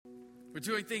We're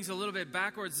doing things a little bit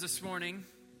backwards this morning.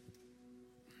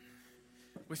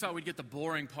 We thought we'd get the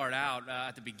boring part out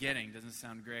at the beginning. Doesn't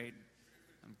sound great.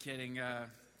 I'm kidding.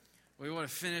 We want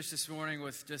to finish this morning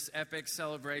with just epic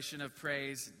celebration of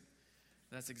praise.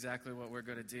 That's exactly what we're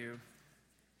going to do.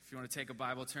 If you want to take a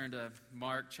Bible, turn to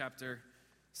Mark chapter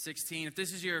 16. If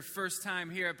this is your first time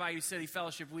here at Bayou City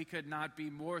Fellowship, we could not be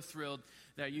more thrilled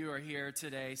that you are here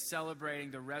today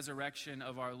celebrating the resurrection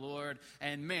of our Lord.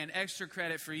 And man, extra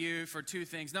credit for you for two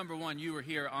things. Number one, you were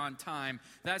here on time.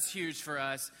 That's huge for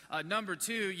us. Number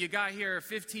two, you got here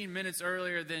 15 minutes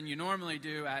earlier than you normally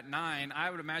do at 9. I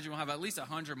would imagine we'll have at least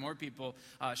 100 more people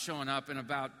showing up in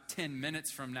about 10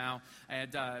 minutes from now.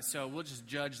 And so we'll just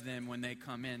judge them when they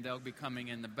come in. They'll be coming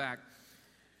in the back.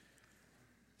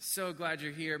 So glad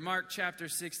you're here. Mark chapter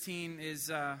 16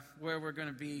 is where we're going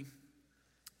to be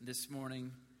this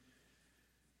morning.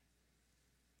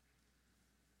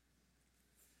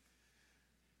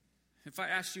 If I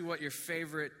asked you what your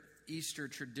favorite Easter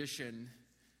tradition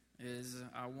is,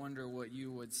 I wonder what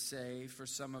you would say. For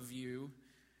some of you,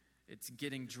 it's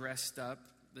getting dressed up.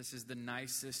 This is the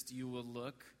nicest you will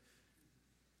look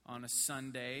on a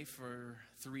Sunday for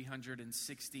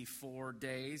 364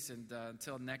 days and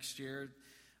until next year.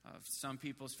 Some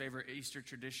people's favorite Easter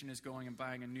tradition is going and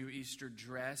buying a new Easter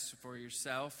dress for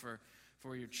yourself or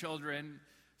for your children,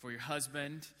 for your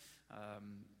husband.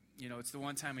 It's the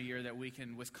one time a year that we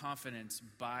can, with confidence,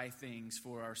 buy things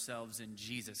for ourselves in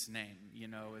Jesus' name.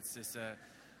 It's just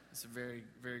it's a very,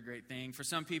 very great thing. For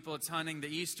some people, it's hunting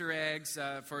the Easter eggs.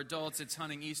 For adults, it's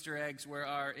hunting Easter eggs where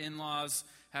our in-laws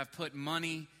have put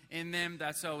money in them.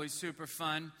 That's always super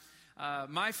fun.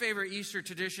 My favorite Easter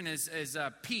tradition is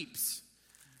Peeps.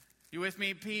 You with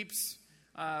me, Peeps?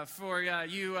 For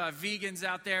you vegans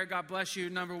out there, God bless you,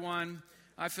 number one.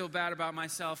 I feel bad about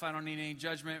myself. I don't need any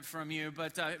judgment from you.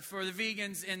 But for the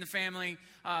vegans in the family,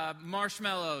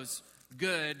 marshmallows,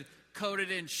 good.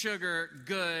 Coated in sugar,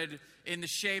 good. In the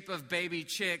shape of baby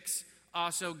chicks,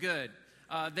 also good.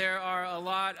 There are a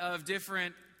lot of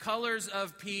different colors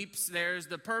of Peeps. There's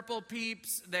the purple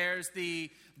Peeps. There's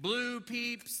the blue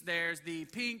Peeps. There's the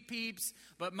pink Peeps.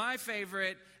 But my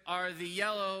favorite are the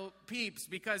yellow Peeps,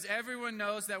 because everyone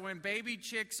knows that when baby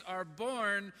chicks are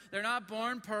born, they're not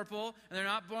born purple, and they're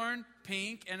not born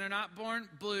pink, and they're not born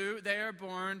blue. They are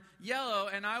born yellow,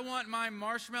 and I want my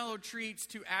marshmallow treats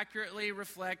to accurately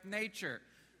reflect nature,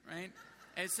 right?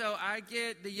 And so I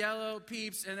get the yellow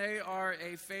Peeps, and they are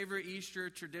a favorite Easter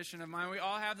tradition of mine. We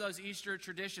all have those Easter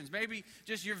traditions. Maybe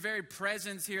just your very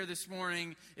presence here this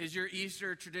morning is your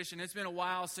Easter tradition. It's been a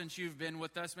while since you've been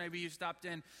with us. Maybe you stopped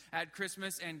in at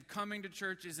Christmas, and coming to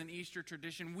church is an Easter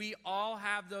tradition. We all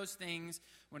have those things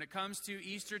when it comes to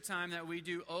Easter time that we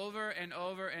do over and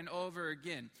over and over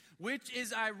again, which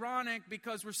is ironic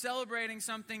because we're celebrating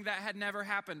something that had never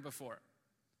happened before.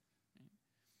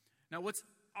 Now, what's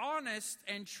honest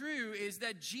and true is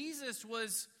that Jesus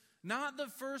was not the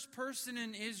first person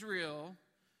in Israel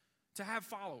to have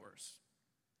followers.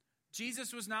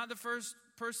 Jesus was not the first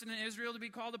person in Israel to be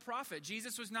called a prophet.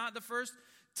 Jesus was not the first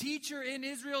teacher in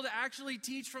Israel to actually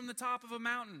teach from the top of a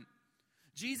mountain.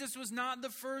 Jesus was not the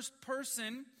first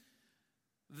person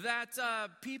that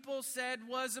people said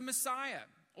was a Messiah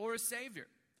or a Savior.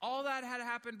 All that had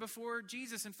happened before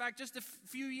Jesus. In fact, just a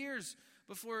few years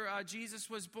before Jesus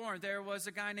was born, there was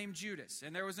a guy named Judas,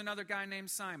 and there was another guy named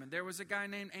Simon. There was a guy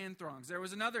named Anthrax. There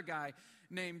was another guy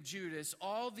named Judas.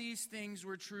 All these things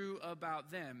were true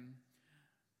about them.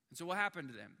 And so what happened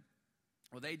to them?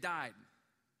 Well, they died.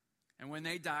 And when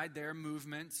they died, their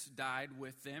movements died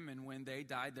with them. And when they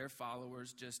died, their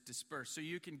followers just dispersed. So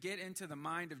you can get into the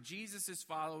mind of Jesus'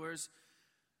 followers.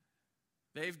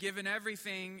 They've given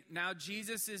everything. Now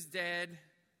Jesus is dead.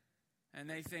 And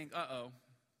they think, uh-oh.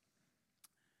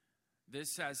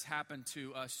 This has happened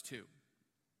to us too.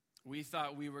 We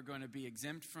thought we were going to be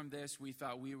exempt from this. We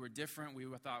thought we were different. We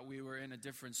thought we were in a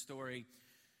different story.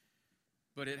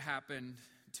 But it happened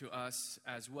to us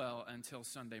as well until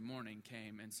Sunday morning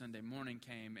came. And Sunday morning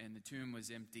came and the tomb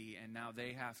was empty. And now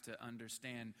they have to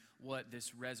understand what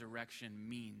this resurrection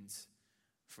means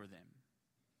for them.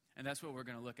 And that's what we're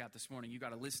going to look at this morning. You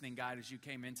got a listening guide as you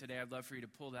came in today. I'd love for you to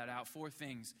pull that out. 4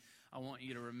 things I want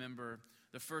you to remember.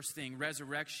 The first thing,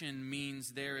 resurrection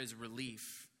means there is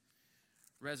relief.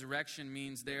 Resurrection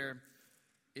means there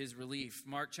is relief.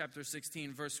 Mark chapter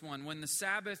 16, verse 1. When the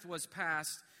Sabbath was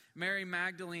past, Mary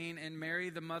Magdalene and Mary,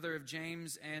 the mother of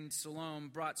James and Salome,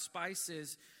 brought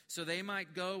spices so they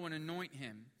might go and anoint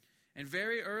him. And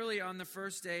very early on the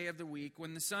first day of the week,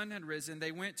 when the sun had risen,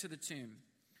 they went to the tomb.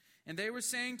 And they were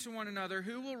saying to one another,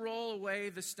 "Who will roll away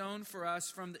the stone for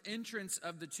us from the entrance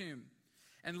of the tomb?"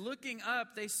 And looking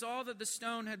up, they saw that the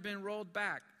stone had been rolled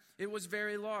back. It was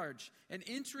very large. And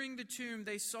entering the tomb,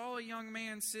 they saw a young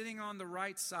man sitting on the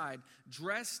right side,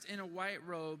 dressed in a white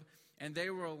robe, and they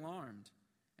were alarmed.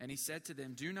 And he said to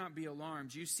them, "Do not be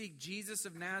alarmed. You seek Jesus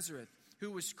of Nazareth,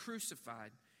 who was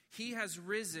crucified. He has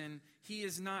risen. He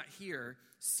is not here.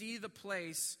 See the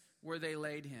place where they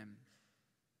laid him."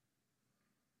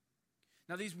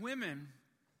 Now these women,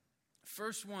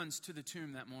 first ones to the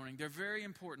tomb that morning, they're very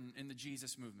important in the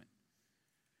Jesus movement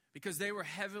because they were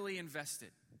heavily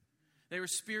invested. They were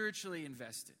spiritually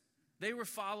invested. They were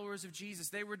followers of Jesus.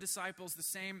 They were disciples the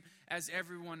same as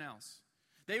everyone else.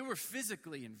 They were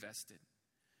physically invested.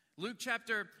 Luke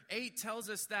chapter 8 tells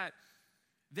us that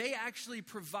they actually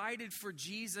provided for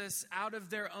Jesus out of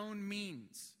their own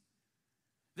means.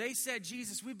 They said,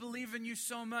 "Jesus, we believe in you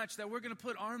so much that we're going to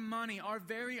put our money, our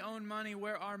very own money,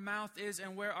 where our mouth is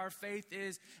and where our faith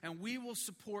is, and we will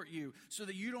support you so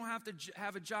that you don't have to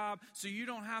have a job, so you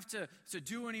don't have to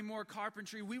do any more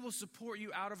carpentry. We will support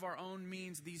you out of our own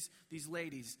means." These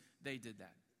ladies, they did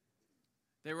that.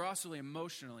 They were also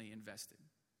emotionally invested.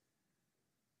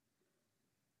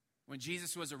 When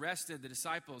Jesus was arrested, the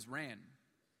disciples ran.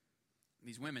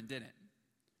 These women didn't.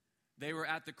 They were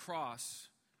at the cross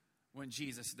when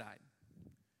Jesus died.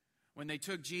 When they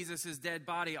took Jesus' dead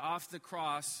body off the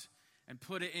cross and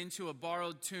put it into a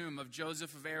borrowed tomb of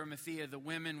Joseph of Arimathea, the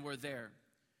women were there.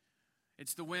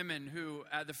 It's the women who,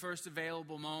 at the first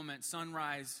available moment,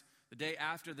 sunrise, the day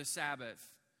after the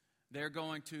Sabbath, they're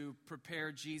going to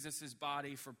prepare Jesus'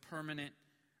 body for permanent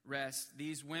rest.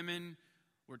 These women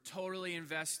were totally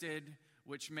invested,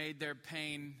 which made their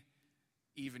pain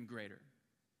even greater.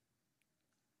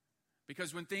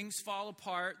 Because when things fall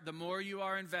apart, the more you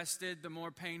are invested, the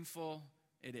more painful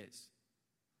it is.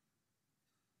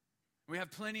 We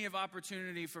have plenty of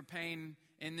opportunity for pain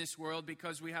in this world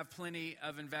because we have plenty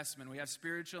of investment. We have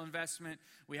spiritual investment,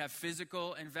 we have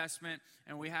physical investment,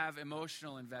 and we have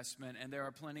emotional investment. And there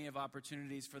are plenty of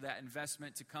opportunities for that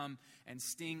investment to come and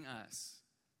sting us.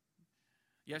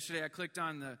 Yesterday I clicked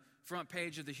on the front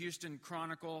page of the Houston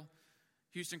Chronicle,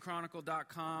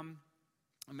 HoustonChronicle.com.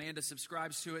 Amanda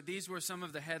subscribes to it. These were some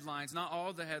of the headlines, not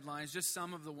all the headlines, just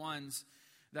some of the ones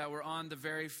that were on the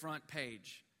very front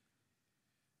page.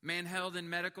 Man held in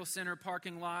medical center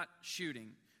parking lot,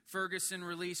 shooting. Ferguson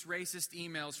released racist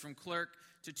emails from clerk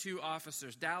to 2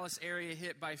 officers. Dallas area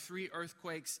hit by 3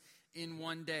 earthquakes in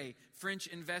one day. French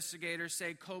investigators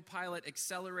say co-pilot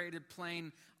accelerated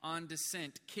plane on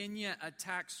descent. Kenya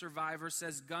attack survivor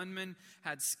says gunman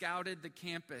had scouted the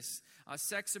campus. A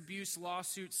sex abuse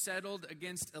lawsuit settled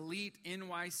against elite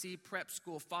NYC prep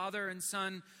school. Father and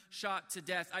son shot to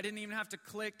death. I didn't even have to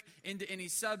click into any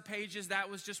sub-pages. That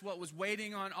was just what was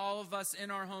waiting on all of us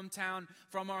in our hometown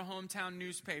from our hometown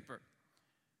newspaper.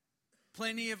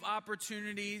 Plenty of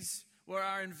opportunities where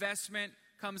our investment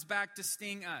comes back to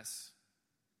sting us.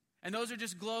 And those are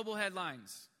just global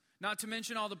headlines. Not to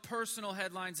mention all the personal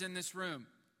headlines in this room.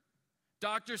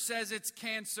 Doctor says it's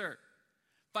cancer.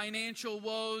 Financial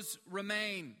woes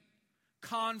remain.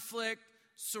 Conflict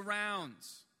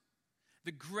surrounds.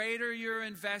 The greater your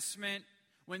investment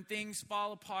when things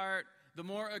fall apart, the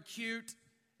more acute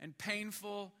and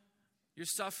painful your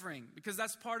suffering. Because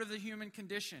that's part of the human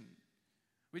condition.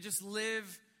 We just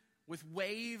live with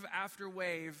wave after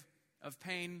wave of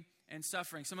pain and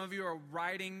suffering. Some of you are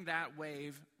riding that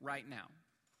wave right now.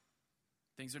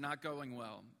 Things are not going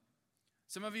well.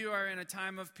 Some of you are in a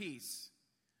time of peace,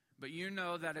 but you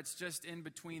know that it's just in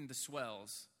between the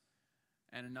swells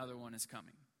and another one is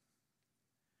coming.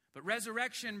 But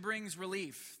resurrection brings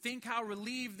relief. Think how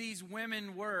relieved these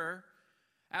women were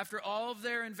after all of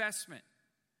their investment.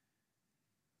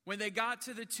 When they got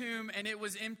to the tomb and it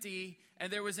was empty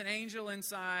and there was an angel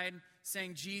inside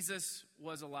saying Jesus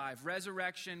was alive.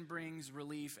 Resurrection brings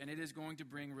relief, and it is going to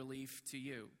bring relief to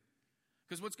you.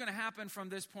 Because what's going to happen from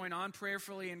this point on,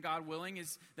 prayerfully and God willing,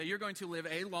 is that you're going to live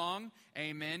a long,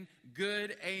 amen,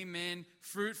 good, amen,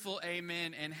 fruitful,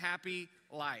 amen, and happy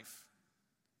life.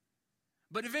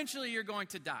 But eventually you're going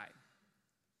to die,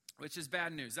 which is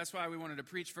bad news. That's why we wanted to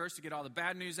preach first, to get all the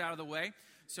bad news out of the way,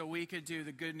 so we could do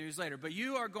the good news later. But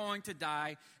you are going to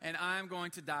die, and I'm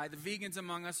going to die. The vegans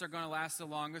among us are going to last the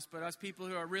longest, but us people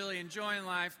who are really enjoying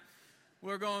life,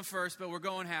 we're going first, but we're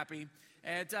going happy.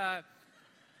 And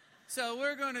so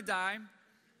we're going to die.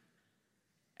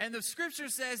 And the scripture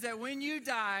says that when you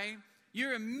die,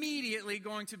 you're immediately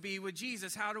going to be with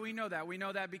Jesus. How do we know that? We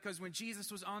know that because when Jesus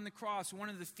was on the cross, one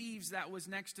of the thieves that was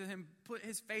next to him put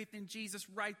his faith in Jesus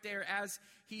right there as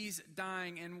he's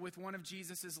dying. And with one of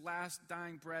Jesus' last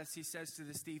dying breaths, he says to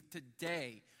this thief,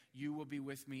 "Today you will be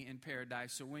with me in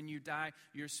paradise. So when you die,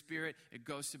 your spirit, it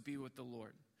goes to be with the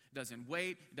Lord. It doesn't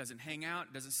wait, it doesn't hang out,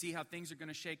 it doesn't see how things are going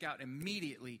to shake out.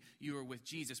 Immediately, you are with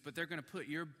Jesus. But they're going to put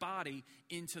your body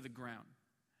into the ground.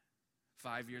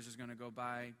 5 years is going to go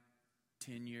by,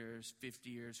 10 years, 50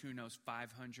 years, who knows,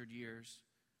 500 years.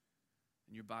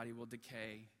 And your body will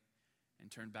decay and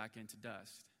turn back into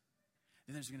dust.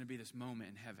 Then there's going to be this moment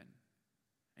in heaven.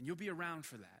 And you'll be around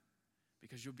for that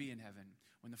because you'll be in heaven.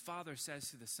 When the Father says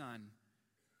to the Son,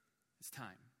 it's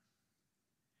time.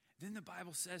 Then the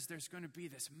Bible says there's going to be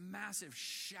this massive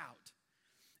shout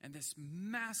and this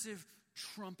massive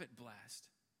trumpet blast.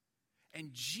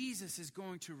 And Jesus is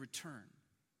going to return.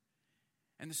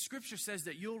 And the scripture says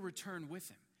that you'll return with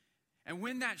him. And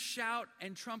when that shout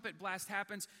and trumpet blast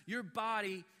happens, your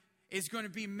body is going to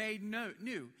be made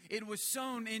new. It was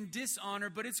sown in dishonor,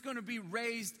 but it's going to be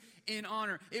raised in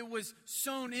honor. It was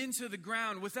sown into the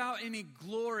ground without any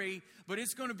glory, but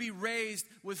it's going to be raised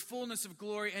with fullness of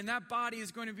glory. And that body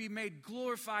is going to be made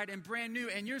glorified and brand new.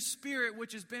 And your spirit,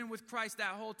 which has been with Christ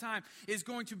that whole time, is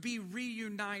going to be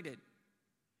reunited.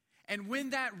 And when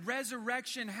that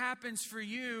resurrection happens for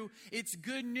you, it's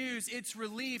good news, it's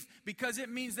relief, because it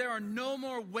means there are no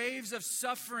more waves of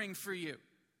suffering for you.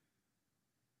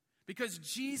 Because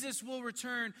Jesus will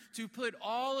return to put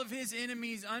all of his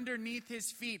enemies underneath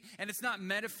his feet. And it's not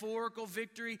metaphorical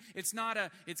victory. It's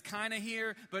kind of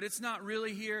here, but it's not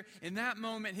really here. In that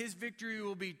moment, his victory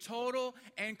will be total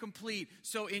and complete.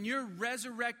 So in your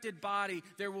resurrected body,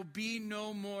 there will be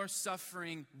no more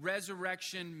suffering.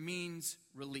 Resurrection means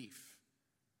relief.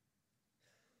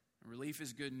 Relief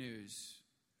is good news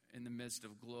in the midst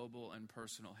of global and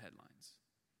personal headlines.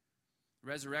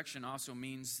 Resurrection also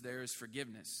means there is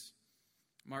forgiveness.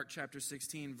 Mark chapter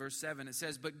 16, verse 7, it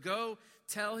says, "But go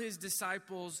tell his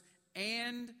disciples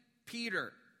and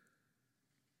Peter."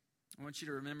 I want you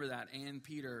to remember that "and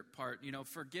Peter" part. You know,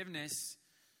 forgiveness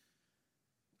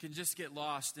can just get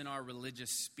lost in our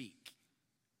religious speak.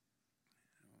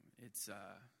 It's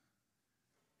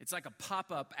like a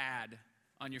pop-up ad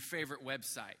on your favorite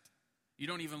website. You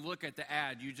don't even look at the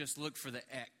ad, you just look for the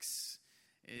X.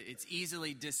 It's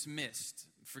easily dismissed,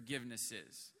 forgiveness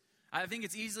is. I think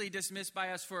it's easily dismissed by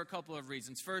us for a couple of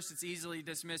reasons. First, it's easily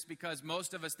dismissed because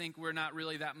most of us think we're not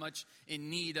really that much in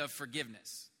need of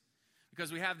forgiveness.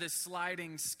 Because we have this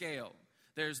sliding scale.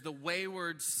 There's the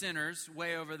wayward sinners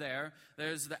way over there.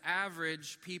 There's the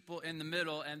average people in the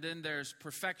middle. And then there's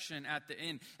perfection at the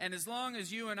end. And as long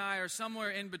as you and I are somewhere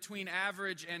in between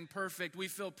average and perfect, we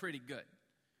feel pretty good.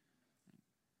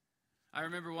 I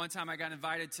remember one time I got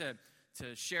invited to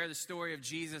share the story of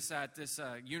Jesus at this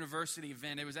university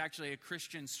event. It was actually a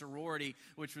Christian sorority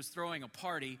which was throwing a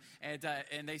party.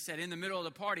 And they said, in the middle of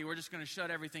the party, we're just going to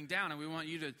shut everything down and we want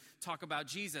you to talk about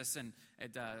Jesus. And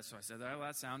so I said, well,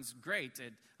 that sounds great.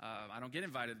 I don't get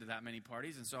invited to that many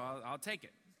parties, and so I'll take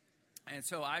it. And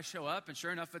so I show up, and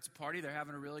sure enough, it's a party. They're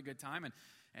having a really good time.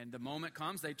 And the moment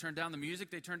comes, they turn down the music,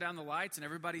 they turn down the lights, and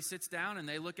everybody sits down, and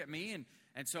they look at me,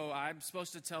 and so I'm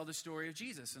supposed to tell the story of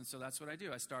Jesus. And so that's what I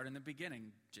do. I start in the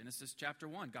beginning. Genesis chapter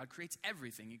 1. God creates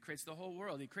everything. He creates the whole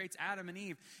world. He creates Adam and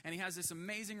Eve. And he has this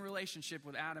amazing relationship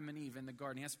with Adam and Eve in the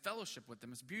garden. He has fellowship with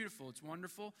them. It's beautiful. It's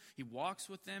wonderful. He walks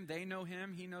with them. They know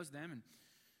him. He knows them.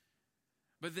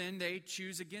 But then they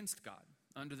choose against God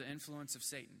under the influence of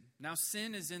Satan. Now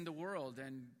sin is in the world.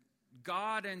 And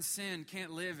God and sin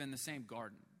can't live in the same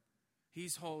garden.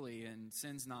 He's holy and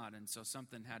sin's not. And so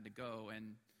something had to go,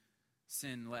 and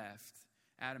sin left.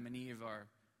 Adam and Eve are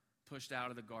pushed out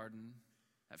of the garden.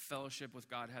 That fellowship with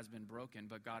God has been broken,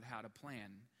 but God had a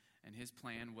plan. And his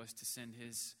plan was to send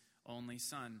his only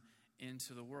son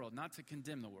into the world. Not to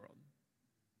condemn the world,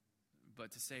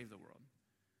 but to save the world.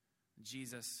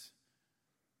 Jesus,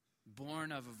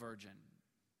 born of a virgin,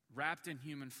 wrapped in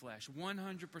human flesh,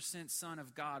 100% Son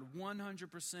of God,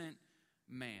 100%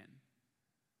 man.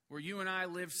 Where you and I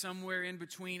live somewhere in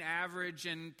between average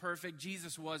and perfect,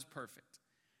 Jesus was perfect.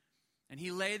 And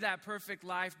he laid that perfect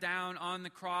life down on the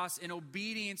cross in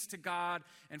obedience to God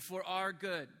and for our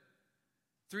good.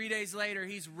 3 days later,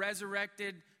 he's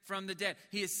resurrected from the dead.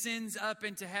 He ascends up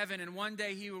into heaven, and one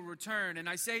day he will return. And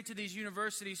I say to these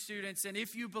university students, and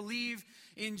if you believe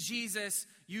in Jesus,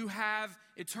 you have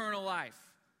eternal life.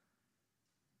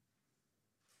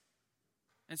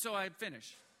 And so I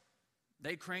finish.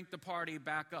 They crank the party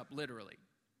back up, literally.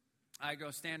 I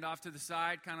go stand off to the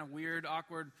side, kind of weird,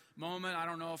 awkward moment. I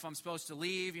don't know if I'm supposed to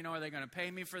leave. You know, are they going to pay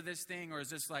me for this thing, or is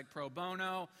this like pro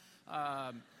bono?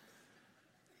 And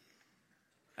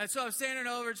so I'm standing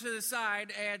over to the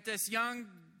side, and this young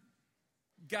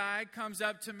guy comes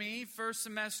up to me, first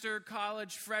semester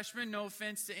college freshman, no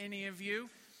offense to any of you.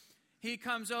 he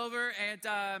comes over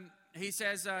and he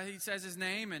says his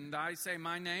name, and I say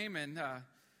my name, and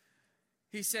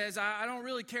he says, I don't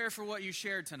really care for what you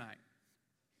shared tonight.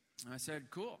 And I said,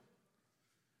 cool.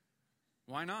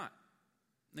 Why not?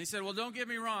 And he said, well, don't get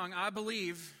me wrong. I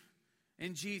believe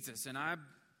in Jesus, and I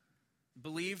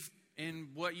believe in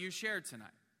what you shared tonight.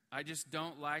 I just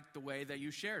don't like the way that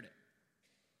you shared it.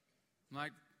 I'm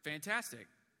like, fantastic.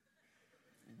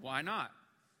 Why not?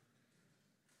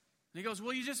 And he goes,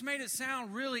 well, you just made it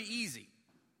sound really easy.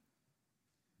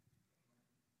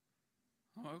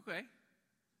 Oh, okay.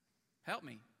 Help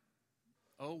me.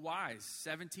 Oh, wise,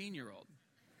 17-year-old.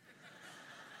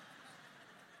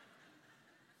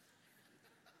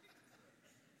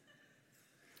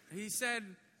 He said,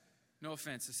 no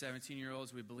offense to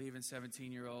 17-year-olds. We believe in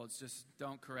 17-year-olds. Just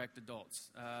don't correct adults.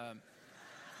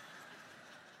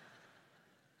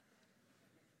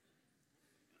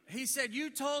 He said, you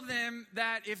told them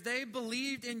that if they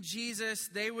believed in Jesus,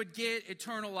 they would get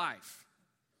eternal life.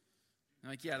 I'm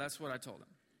like, yeah, that's what I told them.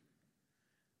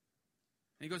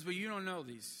 And he goes, but you don't know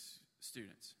these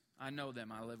students. I know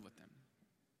them. I live with them.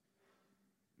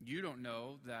 You don't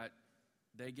know that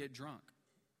they get drunk.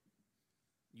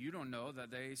 You don't know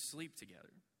that they sleep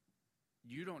together.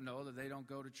 You don't know that they don't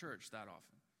go to church that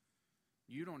often.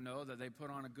 You don't know that they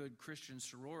put on a good Christian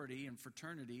sorority and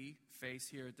fraternity face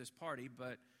here at this party,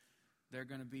 but they're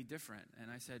going to be different.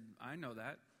 And I said, I know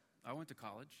that. I went to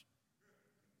college.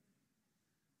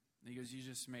 And he goes, you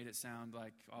just made it sound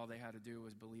like all they had to do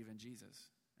was believe in Jesus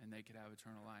and they could have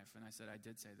eternal life. And I said, I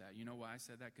did say that. You know why I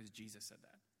said that? Because Jesus said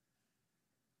that.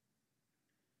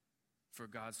 For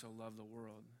God so loved the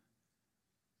world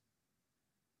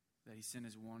that he sent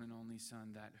his one and only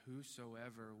Son, that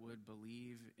whosoever would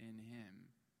believe in him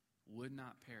would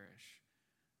not perish,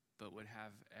 but would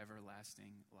have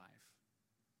everlasting life.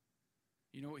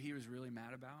 You know what he was really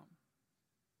mad about?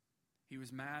 He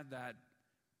was mad that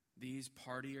these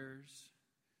partiers,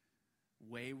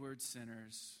 wayward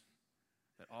sinners,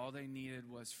 that all they needed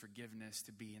was forgiveness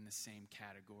to be in the same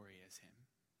category as him.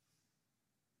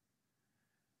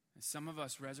 And some of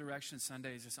us, Resurrection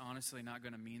Sunday is just honestly not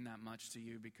going to mean that much to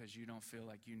you because you don't feel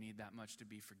like you need that much to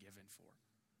be forgiven for.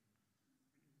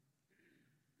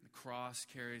 The cross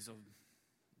carries a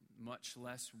much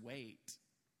less weight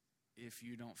if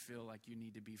you don't feel like you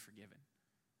need to be forgiven.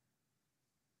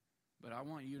 But I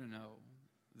want you to know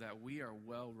that we are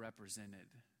well represented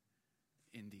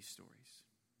in these stories.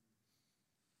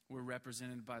 We're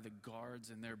represented by the guards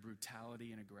and their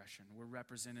brutality and aggression. We're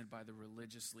represented by the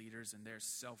religious leaders and their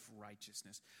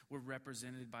self-righteousness. We're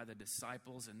represented by the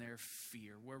disciples and their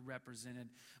fear. We're represented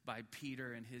by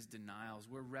Peter and his denials.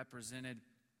 We're represented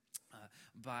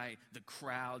by the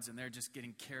crowds, and they're just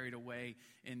getting carried away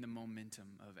in the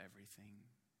momentum of everything.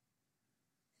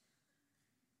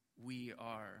 We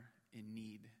are in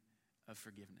need of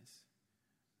forgiveness.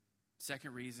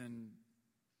 Second reason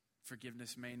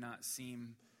forgiveness may not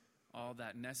seem all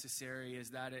that necessary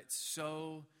is that it's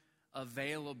so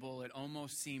available, it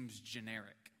almost seems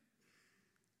generic.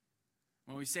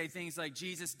 When we say things like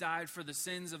Jesus died for the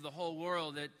sins of the whole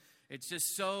world, it's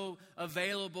just so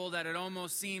available that it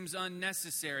almost seems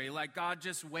unnecessary. Like God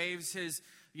just waves his,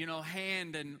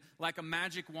 hand and like a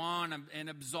magic wand and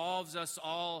absolves us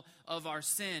all of our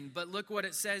sin. But look what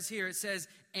it says here. It says,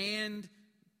 and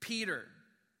Peter.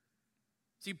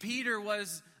 See, Peter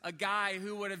was a guy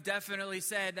who would have definitely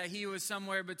said that he was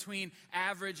somewhere between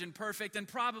average and perfect, and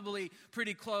probably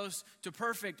pretty close to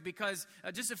perfect, because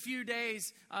just a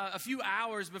few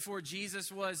hours before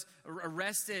Jesus was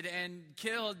arrested and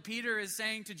killed, Peter is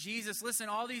saying to Jesus, listen,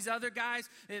 all these other guys,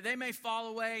 they may fall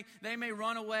away, they may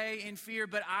run away in fear,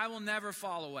 but I will never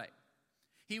fall away.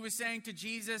 He was saying to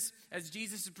Jesus, as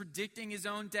Jesus is predicting his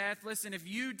own death, listen, if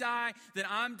you die, then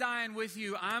I'm dying with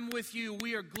you. I'm with you.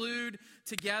 We are glued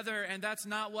together, and that's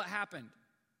not what happened.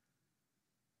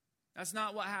 That's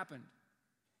not what happened.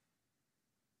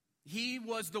 He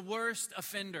was the worst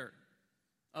offender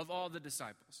of all the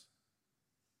disciples.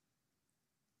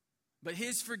 But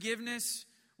his forgiveness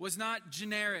was not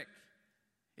generic.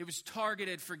 It was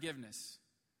targeted forgiveness.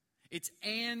 It's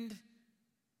and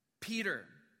Peter.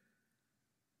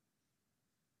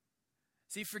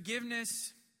 See,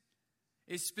 forgiveness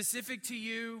is specific to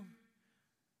you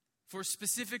for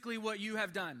specifically what you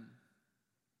have done.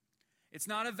 It's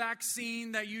not a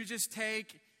vaccine that you just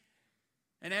take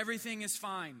and everything is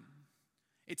fine.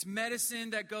 It's medicine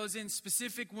that goes in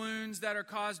specific wounds that are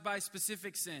caused by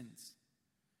specific sins.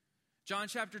 John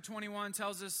chapter 21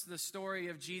 tells us the story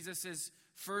of Jesus'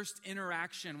 first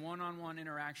interaction, one-on-one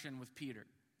interaction with Peter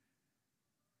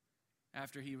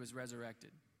after he was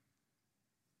resurrected.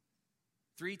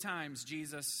 3 times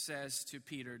Jesus says to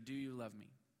Peter, "Do you love me?"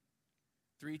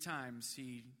 3 times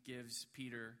he gives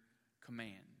Peter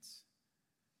commands,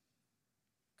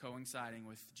 coinciding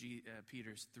with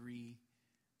Peter's 3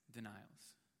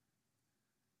 denials.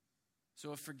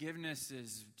 So if forgiveness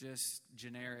is just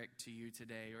generic to you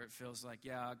today, or it feels like,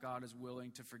 yeah, God is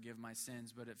willing to forgive my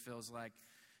sins, but it feels like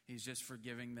he's just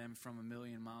forgiving them from a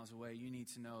million miles away, you need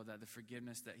to know that the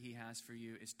forgiveness that he has for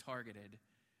you is targeted,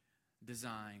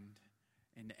 designed,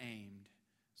 and aimed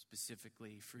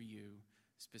specifically for you,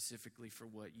 specifically for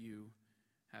what you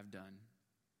have done.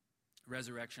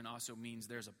 Resurrection also means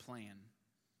there's a plan.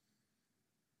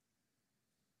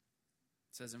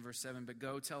 It says in verse 7, "But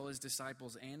go tell his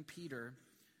disciples and Peter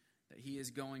that he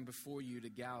is going before you to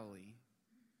Galilee."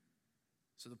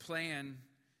 So the plan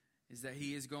is that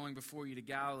he is going before you to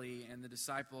Galilee, and the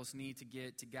disciples need to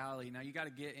get to Galilee. Now you got to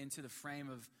get into the frame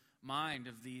of mind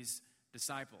of these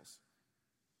disciples.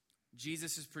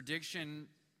 Jesus' prediction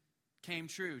came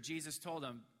true. Jesus told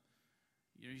them,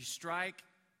 you strike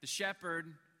the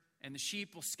shepherd and the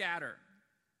sheep will scatter.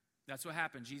 That's what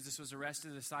happened. Jesus was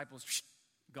arrested, the disciples,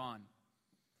 gone.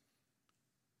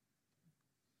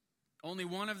 Only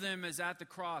one of them is at the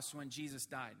cross when Jesus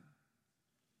died.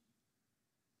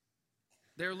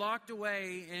 They're locked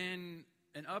away in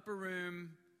an upper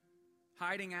room,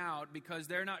 hiding out because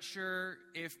they're not sure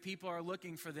if people are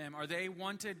looking for them. Are they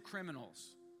wanted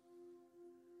criminals?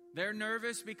 They're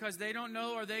nervous because they don't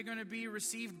know, are they going to be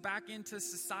received back into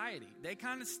society? They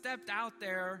kind of stepped out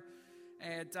there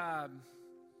and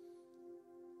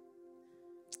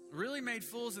really made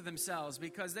fools of themselves,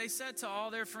 because they said to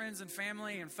all their friends and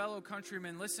family and fellow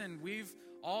countrymen, listen, we've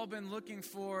all been looking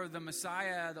for the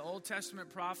Messiah. The Old Testament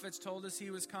prophets told us he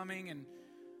was coming, and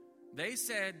they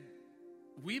said,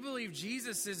 we believe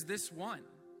Jesus is this one.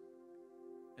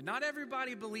 And not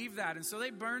everybody believed that, and so they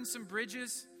burned some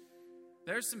bridges.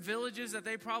 There's some villages that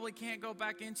they probably can't go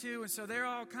back into, and so they're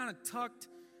all kind of tucked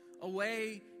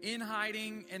away in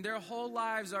hiding, and their whole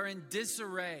lives are in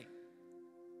disarray.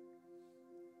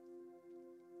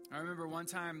 I remember one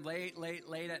time late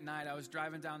at night, I was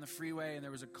driving down the freeway, and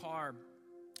there was a car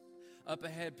up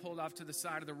ahead, pulled off to the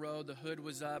side of the road. The hood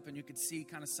was up, and you could see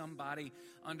kind of somebody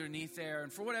underneath there.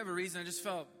 And for whatever reason, I just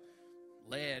felt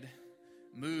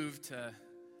moved to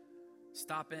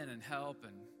stop in and help.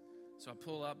 And so I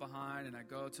pull up behind, and I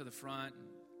go to the front. And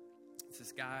it's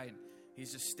this guy, and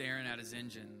he's just staring at his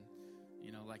engine,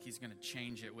 like he's going to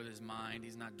change it with his mind.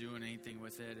 He's not doing anything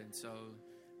with it. And so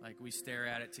we stare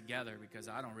at it together because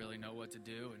I don't really know what to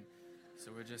do. And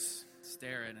so we're just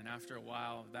staring. And after a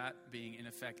while of that being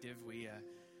ineffective,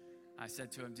 I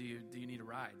said to him, do you need a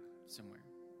ride somewhere?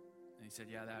 And he said,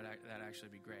 yeah, that'd actually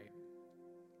be great.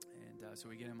 And so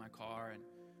we get in my car, and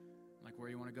I'm like, where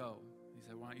do you want to go? He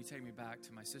said, why don't you take me back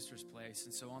to my sister's place?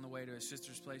 And so on the way to his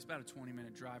sister's place, about a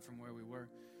 20-minute drive from where we were,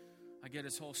 I get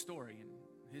his whole story. And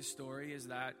his story is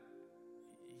that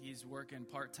he's working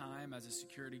part-time as a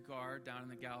security guard down in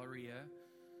the Galleria,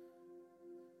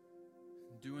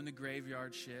 doing the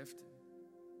graveyard shift,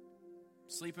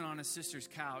 sleeping on his sister's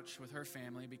couch with her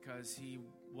family because he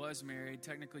was married,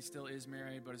 technically still is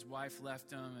married, but his wife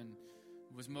left him, and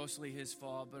it was mostly his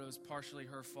fault, but it was partially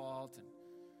her fault. And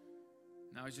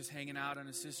now he's just hanging out on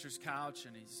his sister's couch,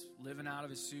 and he's living out of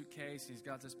his suitcase. He's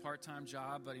got this part-time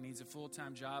job, but he needs a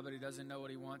full-time job, but he doesn't know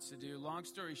what he wants to do. Long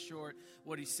story short,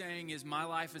 what he's saying is, my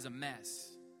life is a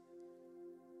mess.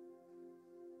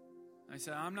 I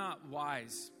said, I'm not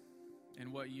wise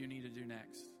in what you need to do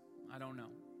next. I don't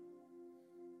know.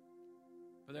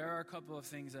 But there are a couple of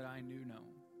things that I do know.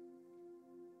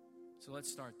 So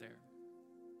let's start there.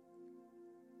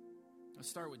 Let's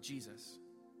start with Jesus.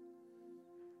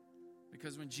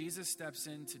 Because when Jesus steps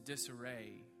into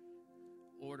disarray,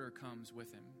 order comes with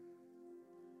him.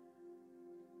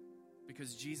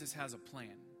 Because Jesus has a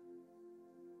plan.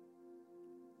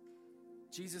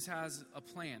 Jesus has a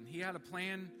plan. He had a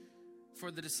plan for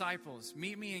the disciples.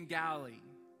 Meet me in Galilee.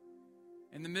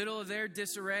 In the middle of their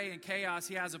disarray and chaos,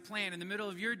 he has a plan. In the middle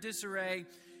of your disarray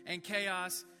and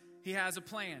chaos, he has a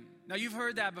plan. Now, you've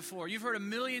heard that before. You've heard a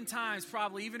million times,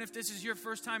 probably, even if this is your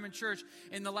first time in church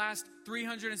in the last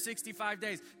 365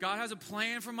 days. God has a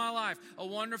plan for my life, a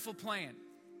wonderful plan.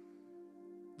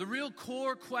 The real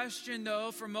core question,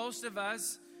 though, for most of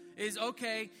us is,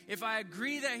 okay, if I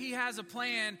agree that he has a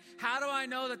plan, how do I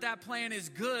know that that plan is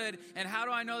good, and how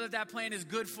do I know that that plan is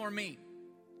good for me?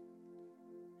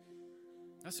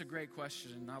 That's a great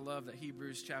question, and I love that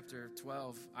Hebrews chapter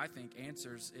 12, I think,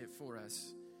 answers it for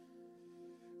us.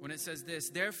 When it says this,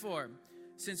 therefore,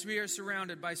 since we are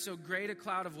surrounded by so great a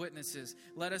cloud of witnesses,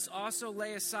 let us also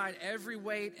lay aside every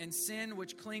weight and sin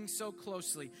which clings so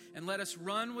closely, and let us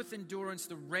run with endurance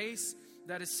the race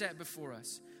that is set before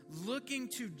us, looking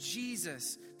to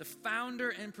Jesus, the founder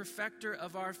and perfecter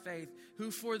of our faith,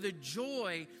 who for the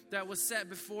joy that was set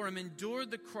before him endured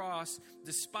the cross,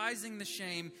 despising the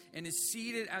shame, and is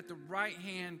seated at the right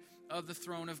hand of the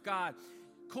throne of God.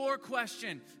 Core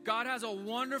question. God has a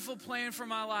wonderful plan for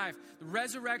my life. The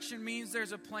resurrection means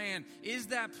there's a plan. Is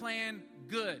that plan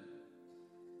good?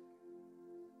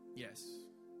 Yes.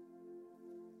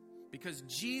 Because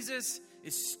Jesus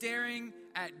is staring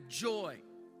at joy.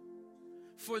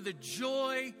 For the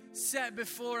joy set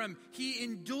before him, he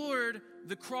endured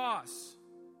the cross.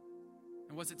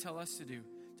 And what's it tell us to do?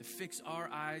 To fix our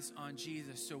eyes on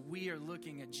Jesus. So we are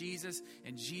looking at Jesus,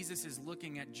 and Jesus is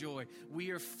looking at joy. We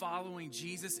are following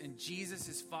Jesus, and Jesus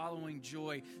is following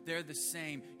joy. They're the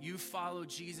same. You follow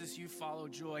Jesus, you follow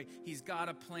joy. He's got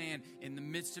a plan in the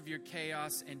midst of your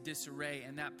chaos and disarray,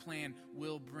 and that plan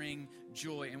will bring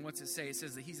joy. And what's it say? It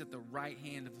says that he's at the right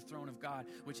hand of the throne of God,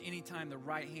 which anytime the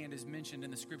right hand is mentioned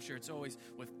in the scripture, it's always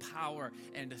with power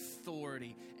and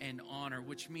authority and honor,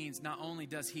 which means not only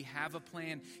does he have a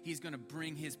plan, he's going to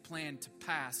bring his plan to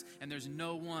pass, and there's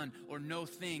no one or no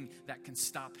thing that can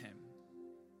stop him.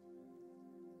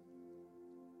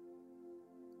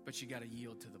 But you got to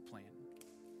yield to the plan.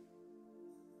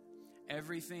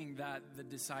 Everything that the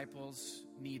disciples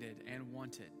needed and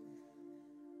wanted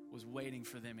was waiting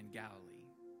for them in Galilee.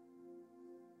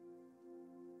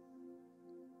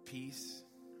 Peace,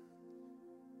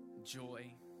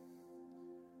 joy,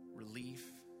 relief,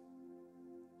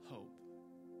 hope.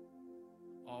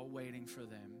 All waiting for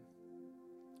them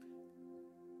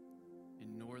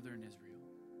in northern Israel.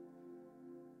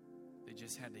 They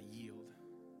just had to yield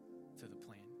to the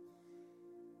plan.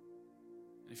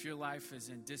 And if your life is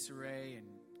in disarray and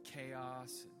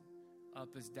chaos, and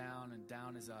up is down and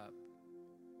down is up,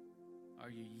 are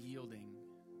you yielding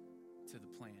to the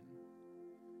plan?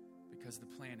 Because the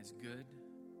plan is good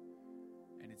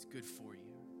and it's good for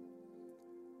you.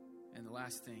 And the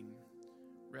last thing,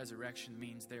 resurrection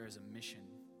means there is a mission.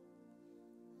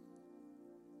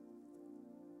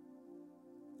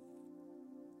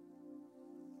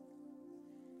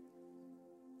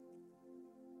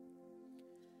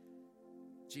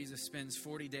 Jesus spends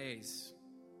 40 days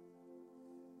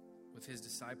with his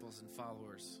disciples and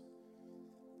followers.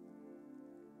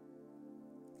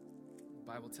 The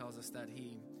Bible tells us that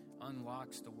he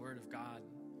unlocks the Word of God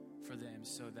for them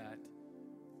so that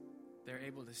they're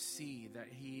able to see that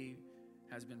he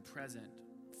has been present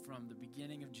from the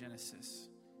beginning of Genesis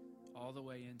all the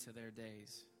way into their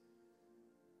days.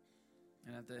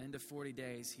 And at the end of 40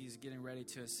 days, he's getting ready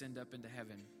to ascend up into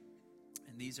heaven.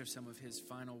 And these are some of his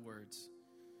final words.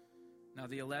 Now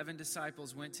the 11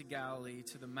 disciples went to Galilee,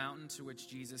 to the mountain to which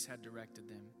Jesus had directed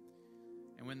them.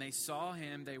 And when they saw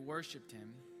him, they worshiped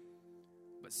him,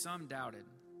 but some doubted.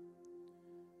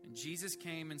 And Jesus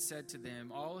came and said to them,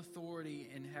 "All authority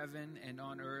in heaven and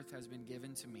on earth has been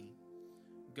given to me.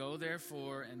 Go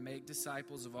therefore and make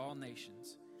disciples of all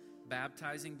nations,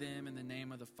 baptizing them in the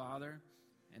name of the Father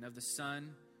and of the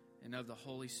Son and of the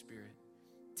Holy Spirit,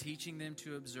 teaching them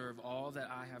to observe all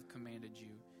that I have commanded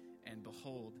you. And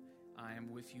behold, I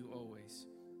am with you always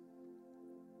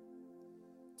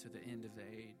to the end of the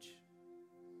age."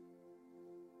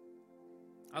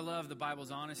 I love the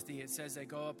Bible's honesty. It says they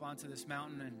go up onto this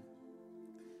mountain, and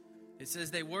it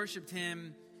says they worshiped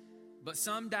him, but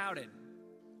some doubted,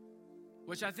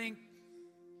 which I think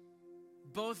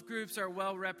both groups are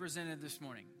well represented this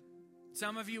morning.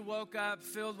 Some of you woke up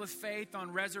filled with faith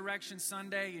on Resurrection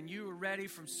Sunday, and you were ready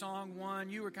from song one.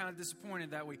 You were kind of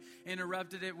disappointed that we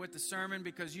interrupted it with the sermon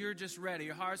because you're just ready.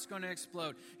 Your heart's going to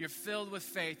explode. You're filled with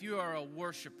faith. You are a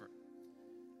worshiper.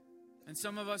 And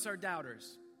some of us are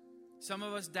doubters. Some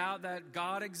of us doubt that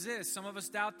God exists. Some of us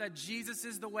doubt that Jesus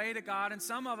is the way to God. And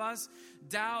some of us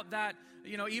doubt that,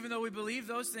 even though we believe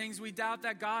those things, we doubt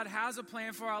that God has a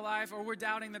plan for our life, or we're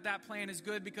doubting that that plan is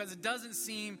good because it doesn't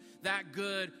seem that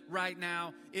good right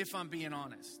now, if I'm being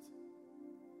honest.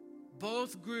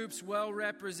 Both groups well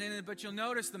represented, but you'll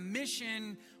notice the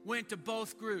mission went to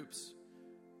both groups.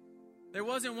 There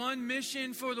wasn't one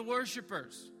mission for the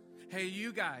worshipers. Hey,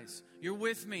 you guys, you're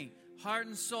with me, heart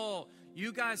and soul.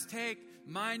 You guys take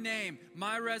my name,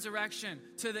 my resurrection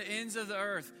to the ends of the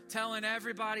earth, telling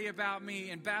everybody about me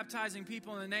and baptizing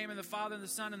people in the name of the Father and the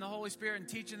Son and the Holy Spirit and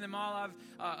teaching them all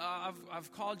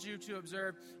I've called you to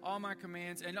observe all my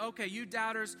commands. And okay, you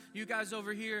doubters, you guys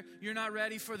over here, you're not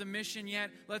ready for the mission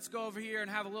yet. Let's go over here and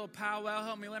have a little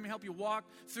powwow. Let me help you walk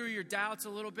through your doubts a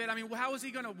little bit. I mean, how was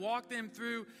he going to walk them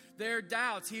through their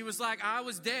doubts? He was like, I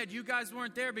was dead. You guys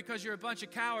weren't there because you're a bunch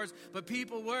of cowards, but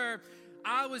people were.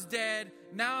 I was dead.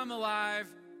 Now I'm alive.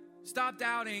 Stop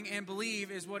doubting and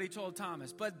believe is what he told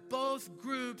Thomas. But both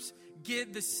groups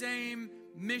get the same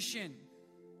mission.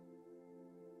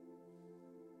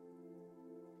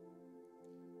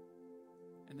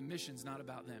 And the mission's not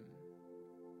about them.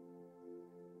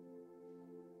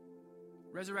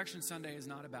 Resurrection Sunday is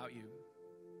not about you.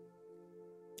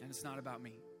 And it's not about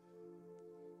me.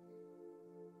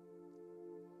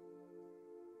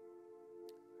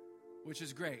 Which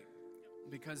is great,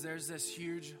 because there's this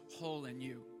huge hole in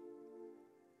you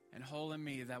and hole in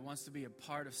me that wants to be a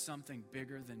part of something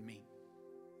bigger than me.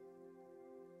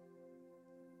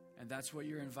 And that's what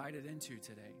you're invited into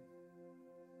today.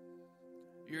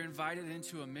 You're invited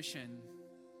into a mission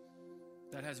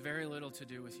that has very little to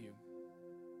do with you.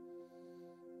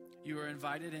 You are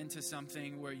invited into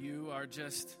something where you are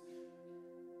just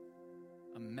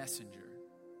a messenger.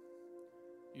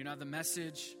 You're not the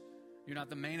message. You're not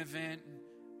the main event.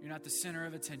 You're not the center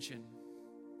of attention.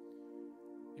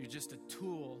 You're just a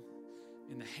tool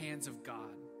in the hands of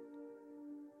God,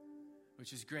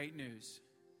 which is great news,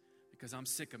 because I'm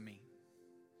sick of me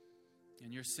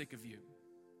and you're sick of you.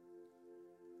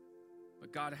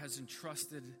 But God has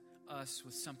entrusted us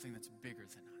with something that's bigger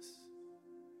than us.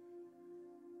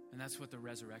 And that's what the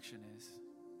resurrection is.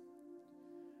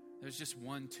 There's just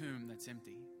one tomb that's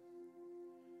empty.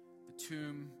 The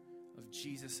tomb of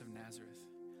Jesus of Nazareth.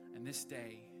 And this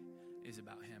day is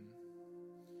about him.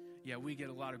 Yeah, we get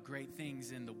a lot of great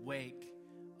things in the wake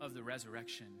of the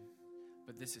resurrection,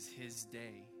 but this is his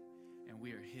day, and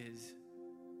we are his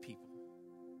people.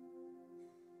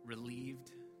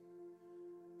 Relieved,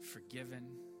 forgiven,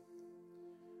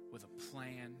 with a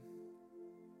plan,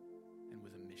 and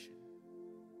with a mission.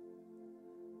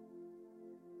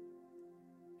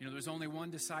 You know, there's only one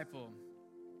disciple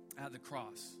at the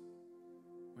cross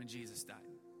when Jesus died.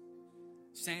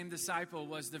 Same disciple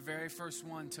was the very first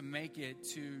one to make it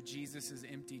to Jesus'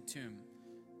 empty tomb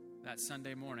that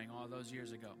Sunday morning all those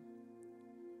years ago.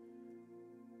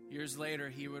 Years later,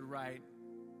 he would write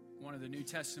one of the New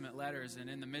Testament letters, and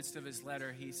in the midst of his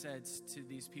letter, he said to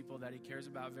these people that he cares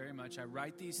about very much, I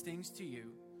write these things to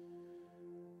you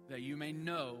that you may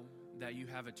know that you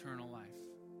have eternal life.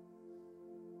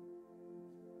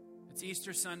 It's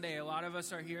Easter Sunday. A lot of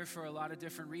us are here for a lot of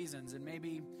different reasons, and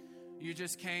maybe you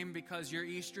just came because your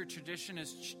Easter tradition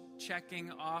is checking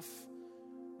off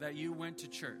that you went to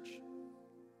church.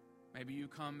 Maybe you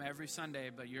come every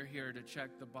Sunday, but you're here to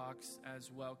check the box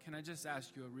as well. Can I just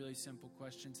ask you a really simple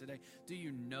question today? Do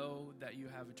you know that you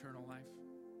have eternal life?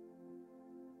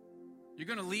 You're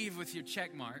going to leave with your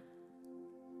check mark,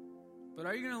 but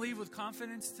are you going to leave with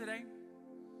confidence today?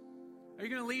 Are you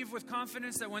going to leave with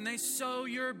confidence that when they sow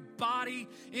your body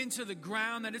into the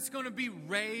ground, that it's going to be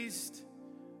raised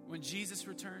when Jesus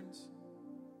returns?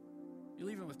 You're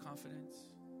leaving with confidence,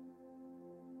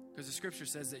 because the scripture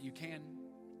says that you can.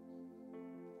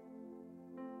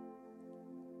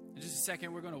 In just a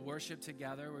second, we're going to worship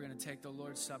together. We're going to take the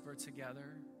Lord's Supper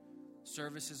together.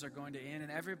 Services are going to end,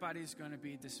 and everybody's going to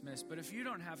be dismissed. But if you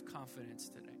don't have confidence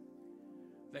today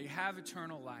that you have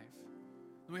eternal life,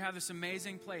 we have this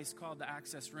amazing place called the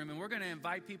Access Room, and we're going to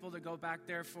invite people to go back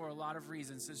there for a lot of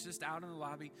reasons. It's just out in the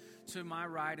lobby to my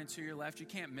right and to your left. You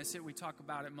can't miss it. We talk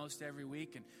about it most every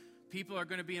week, and people are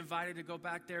going to be invited to go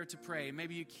back there to pray.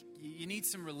 Maybe you need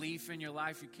some relief in your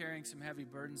life. You're carrying some heavy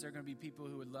burdens. There are going to be people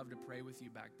who would love to pray with you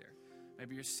back there.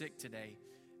 Maybe you're sick today,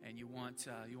 and you want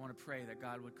to pray that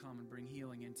God would come and bring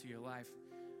healing into your life.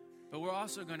 But we're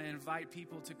also going to invite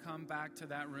people to come back to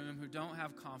that room who don't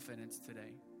have confidence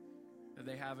today that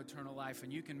they have eternal life.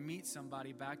 And you can meet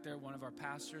somebody back there, one of our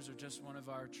pastors or just one of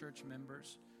our church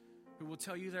members, who will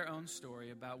tell you their own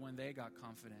story about when they got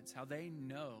confidence, how they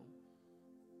know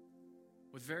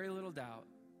with very little doubt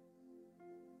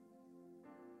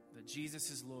that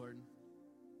Jesus is Lord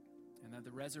and that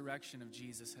the resurrection of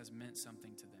Jesus has meant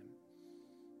something to them,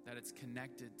 that it's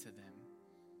connected to them.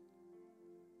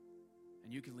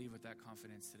 And you can leave with that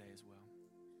confidence today as well.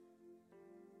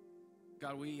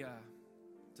 God, we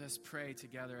just pray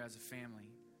together as a family.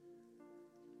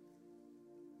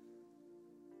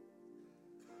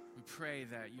 We pray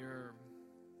that your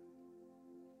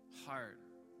heart,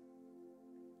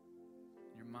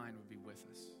 your mind would be with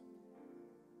us.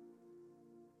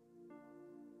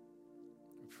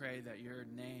 pray that your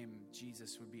name,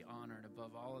 Jesus, would be honored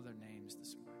above all other names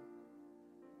this morning.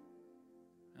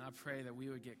 And I pray that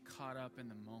we would get caught up in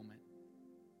the moment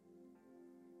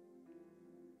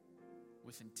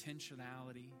with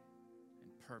intentionality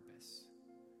and purpose,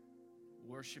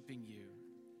 worshiping you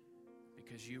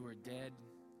because you were dead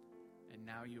and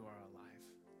now you are alive.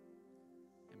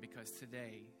 And because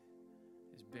today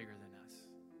is bigger than us.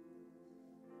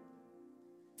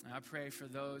 And I pray for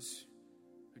those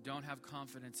who don't have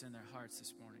confidence in their hearts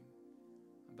this morning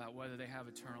about whether they have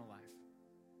eternal life.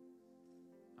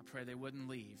 I pray they wouldn't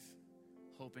leave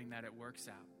hoping that it works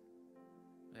out.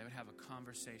 They would have a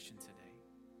conversation today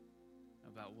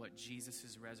about what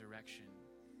Jesus' resurrection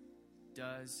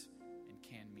does and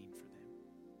can mean for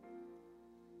them.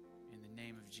 In the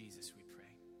name of Jesus we pray.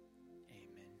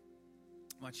 Amen.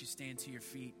 Why don't you stand to your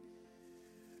feet?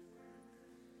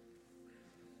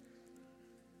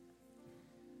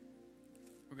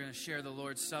 We're going to share the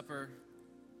Lord's Supper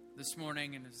this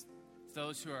morning, and as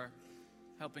those who are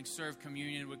helping serve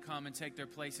communion would come and take their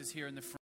places here in the front.